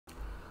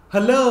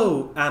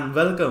Hello and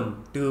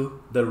welcome to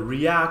the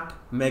React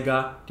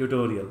Mega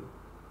Tutorial.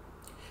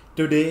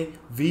 Today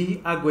we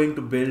are going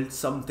to build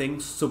something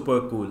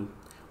super cool.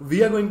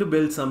 We are going to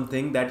build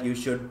something that you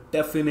should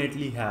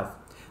definitely have.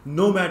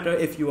 No matter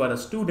if you are a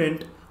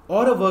student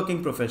or a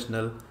working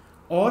professional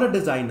or a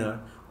designer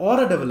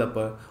or a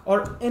developer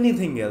or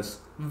anything else,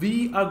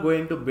 we are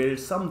going to build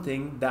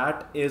something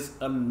that is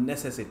a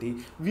necessity.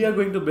 We are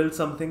going to build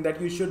something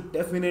that you should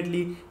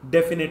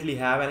definitely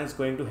have, and it's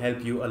going to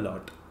help you a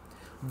lot.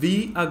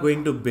 We are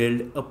going to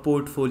build a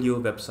portfolio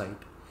website.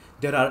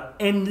 There are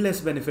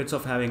endless benefits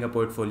of having a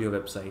portfolio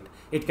website.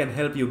 It can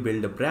help you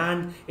build a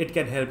brand, it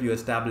can help you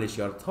establish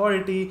your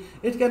authority,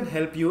 it can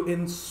help you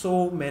in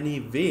so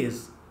many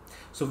ways.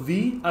 So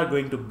we are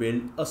going to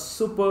build a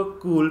super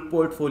cool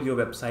portfolio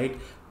website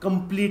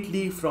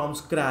completely from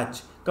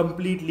scratch,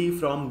 completely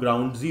from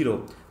ground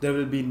zero. There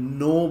will be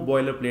no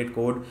boilerplate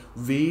code.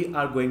 We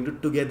are going to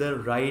together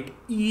write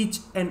each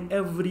and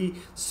every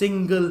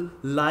single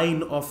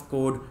line of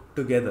code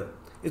together.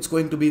 It's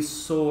going to be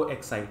so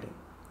exciting.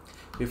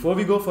 Before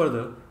we go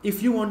further,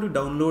 if you want to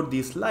download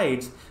these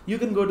slides, you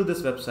can go to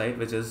this website,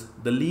 which is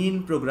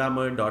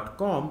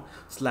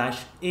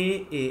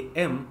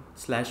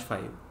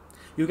theleanprogrammer.com/AAM/5.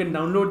 You can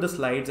download the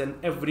slides and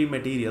every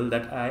material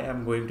that I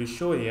am going to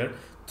show here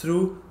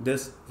through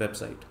this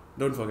website.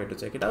 Don't forget to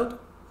check it out.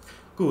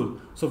 Cool.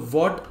 So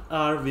what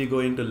are we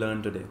going to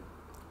learn today?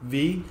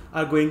 We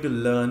are going to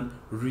learn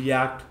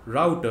React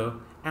Router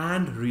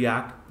and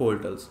React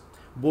Portals.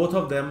 Both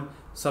of them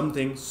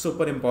something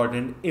super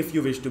important if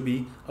you wish to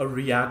be a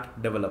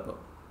React developer.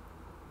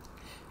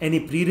 Any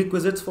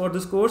prerequisites for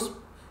this course?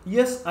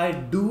 Yes, I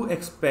do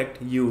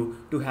expect you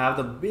to have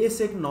the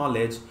basic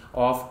knowledge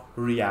of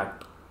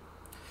React.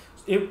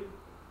 If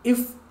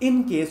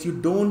in case you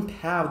don't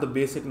have the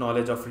basic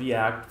knowledge of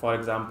React, for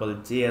example,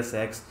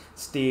 JSX,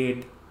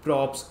 state,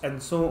 props,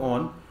 and so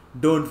on,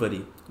 don't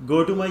worry.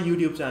 Go to my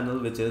YouTube channel,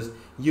 which is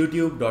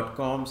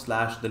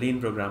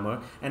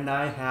youtube.com/theleanprogrammer, and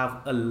I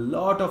have a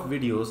lot of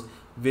videos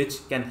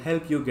which can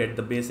help you get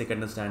the basic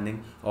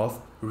understanding of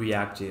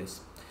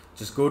React.js.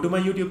 Just go to my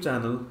YouTube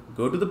channel,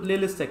 go to the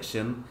playlist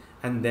section,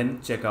 and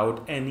then check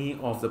out any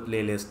of the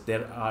playlists.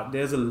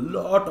 There's a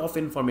lot of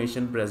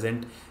information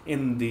present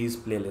in these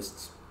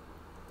playlists.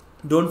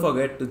 Don't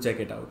forget to check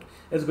it out.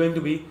 It's going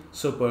to be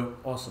super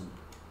awesome.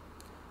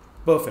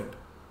 Perfect.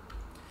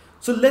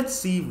 So let's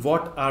see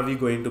what are we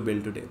going to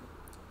build today.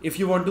 If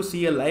you want to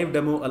see a live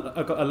demo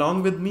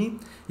along with me,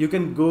 you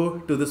can go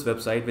to this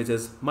website, which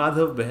is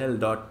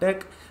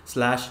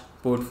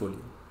madhavbehel.tech/portfolio.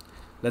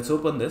 Let's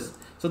open this.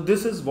 So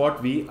this is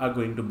what we are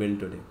going to build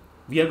today.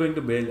 We are going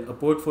to build a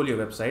portfolio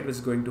website which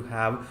is going to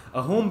have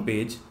a home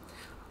page.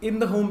 In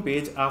the home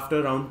page, after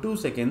around 2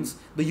 seconds,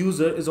 the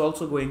user is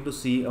also going to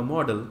see a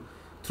model.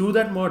 Through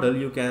that model,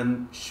 you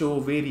can show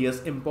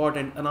various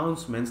important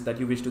announcements that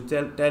you wish to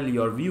tell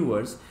your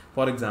viewers.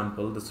 For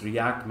example, this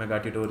React Mega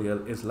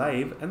Tutorial is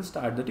live, and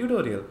start the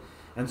tutorial,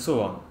 and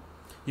so on.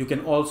 You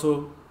can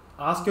also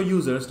ask your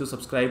users to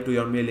subscribe to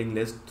your mailing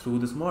list through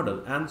this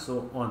model, and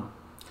so on.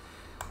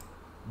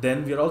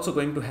 Then we are also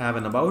going to have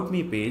an About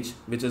Me page,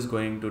 which is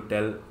going to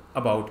tell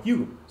about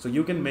you. So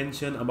you can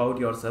mention about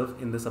yourself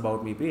in this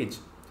About Me page.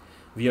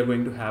 We are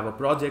going to have a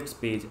projects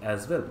page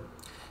as well.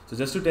 So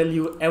just to tell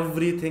you,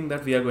 everything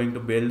that we are going to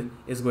build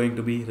is going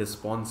to be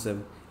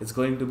responsive. It's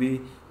going to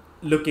be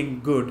looking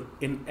good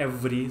in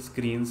every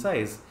screen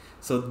size.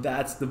 So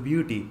that's the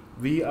beauty.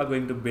 We are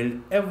going to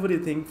build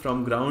everything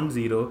from ground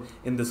zero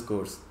in this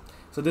course.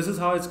 So this is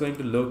how it's going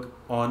to look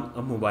on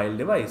a mobile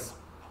device.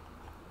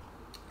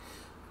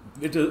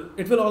 It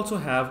will also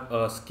have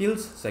a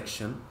skills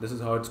section. This is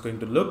how it's going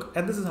to look,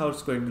 and this is how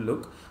it's going to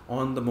look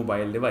on the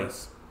mobile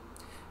device.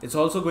 It's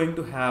also going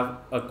to have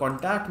a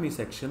contact me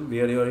section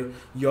where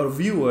your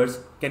viewers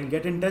can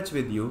get in touch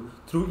with you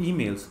through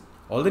emails.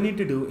 All they need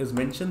to do is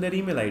mention their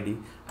email ID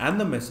and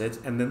the message,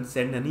 and then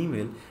send an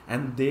email,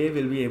 and they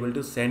will be able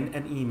to send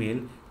an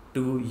email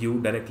to you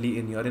directly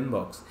in your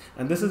inbox.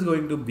 And this is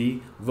going to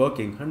be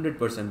working,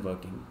 100%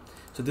 working.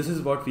 So this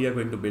is what we are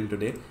going to build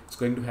today. It's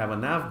going to have a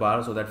nav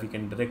bar so that we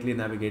can directly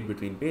navigate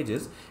between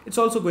pages. It's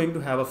also going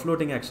to have a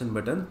floating action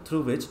button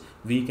through which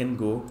we can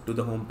go to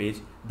the home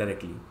page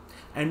directly.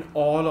 And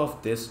all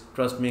of this,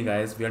 trust me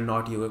guys, we are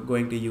not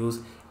going to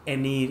use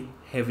any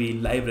heavy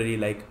library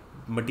like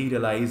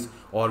Materialize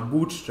or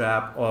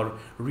Bootstrap or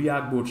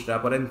React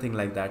Bootstrap or anything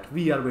like that.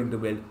 We are going to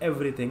build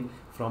everything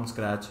from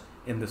scratch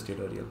in this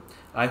tutorial.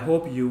 I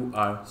hope you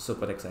are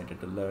super excited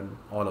to learn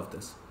all of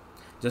this.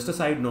 Just a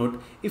side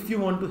note, if you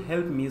want to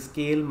help me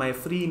scale my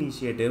free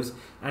initiatives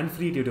and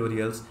free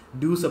tutorials,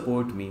 do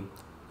support me.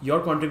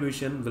 Your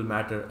contribution will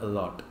matter a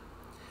lot.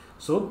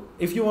 So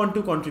if you want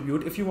to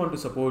contribute, if you want to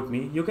support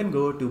me, you can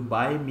go to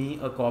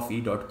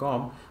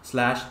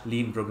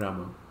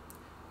buymeacoffee.com/leanprogrammer.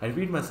 I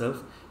repeat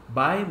myself,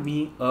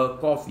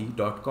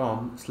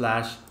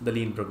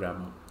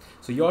 buymeacoffee.com/theleanprogrammer.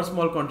 So your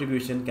small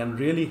contribution can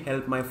really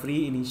help my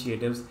free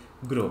initiatives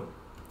grow.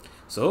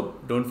 So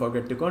don't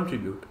forget to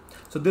contribute.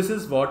 So this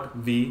is what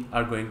we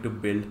are going to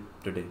build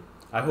today.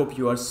 I hope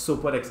you are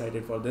super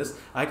excited for this.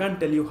 I can't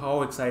tell you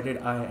how excited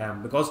I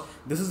am, because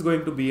this is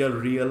going to be a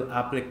real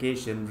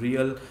application,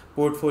 real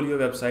portfolio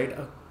website,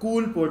 a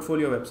cool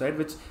portfolio website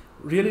which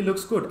really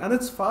looks good, and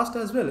it's fast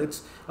as well.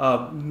 It's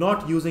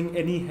not using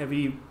any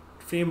heavy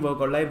framework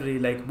or library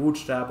like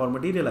Bootstrap or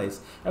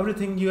Materialize.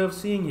 Everything you have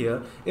seen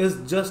here is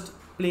just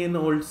plain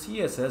old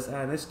CSS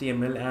and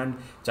HTML and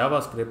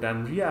JavaScript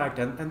and React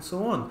and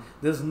so on.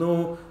 There's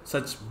no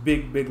such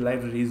big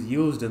libraries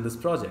used in this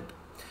project.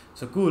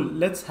 So cool,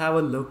 let's have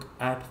a look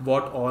at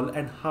what all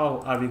and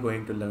how are we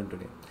going to learn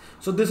today.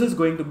 So this is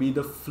going to be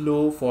the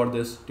flow for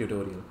this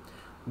tutorial.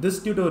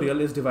 This tutorial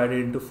is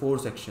divided into 4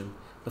 sections.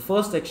 The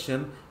first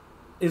section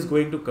is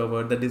going to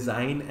cover the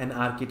design and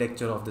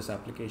architecture of this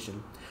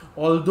application.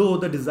 Although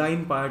the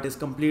design part is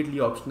completely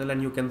optional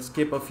and you can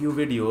skip a few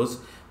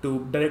videos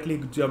to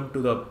directly jump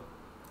to the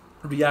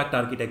React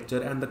architecture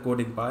and the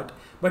coding part,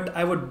 but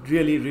I would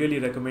really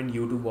recommend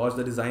you to watch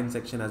the design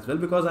section as well,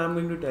 because I'm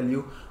going to tell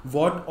you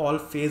what all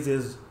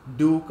phases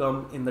do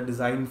come in the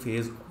design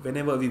phase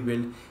whenever we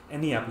build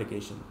any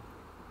application.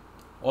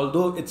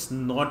 Although it's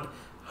not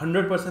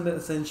 100%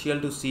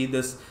 essential to see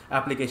this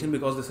application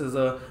because this is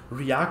a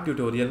React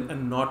tutorial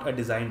and not a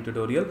design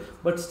tutorial,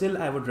 but still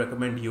I would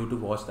recommend you to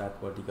watch that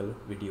particular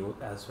video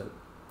as well.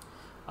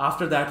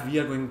 After that, we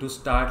are going to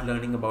start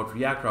learning about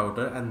React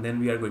Router, and then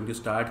we are going to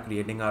start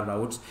creating our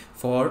routes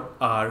for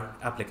our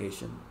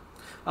application.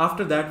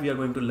 After that, we are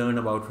going to learn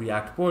about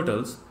React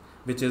portals,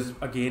 which is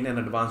again an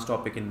advanced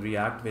topic in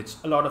React, which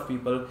a lot of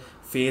people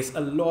face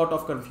a lot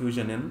of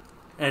confusion in.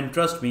 And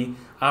trust me,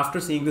 after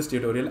seeing this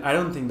tutorial, I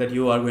don't think that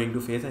you are going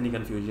to face any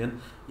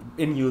confusion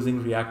in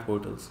using React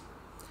portals.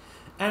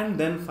 And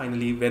then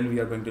finally, when we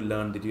are going to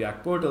learn the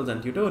React portals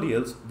and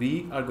tutorials,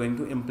 we are going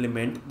to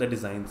implement the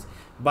designs.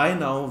 By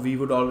now, we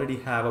would already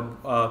have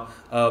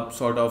a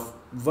sort of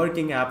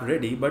working app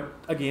ready, but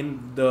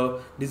again,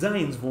 the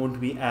designs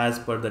won't be as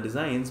per the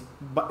designs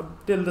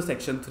till the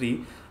section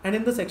 3. And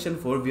in the section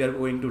 4, we are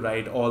going to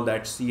write all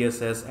that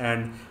CSS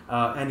and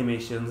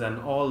animations and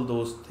all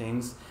those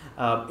things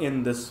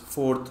in this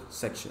 4th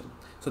section.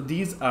 So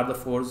these are the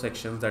 4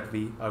 sections that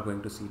we are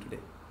going to see today.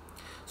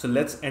 So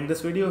let's end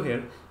this video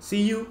here.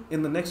 See you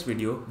in the next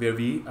video, where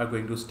we are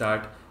going to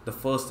start the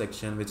first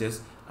section, which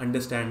is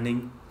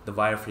understanding the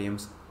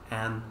wireframes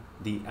and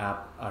the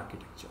app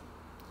architecture.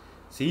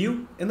 See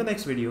you in the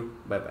next video.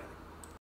 Bye bye.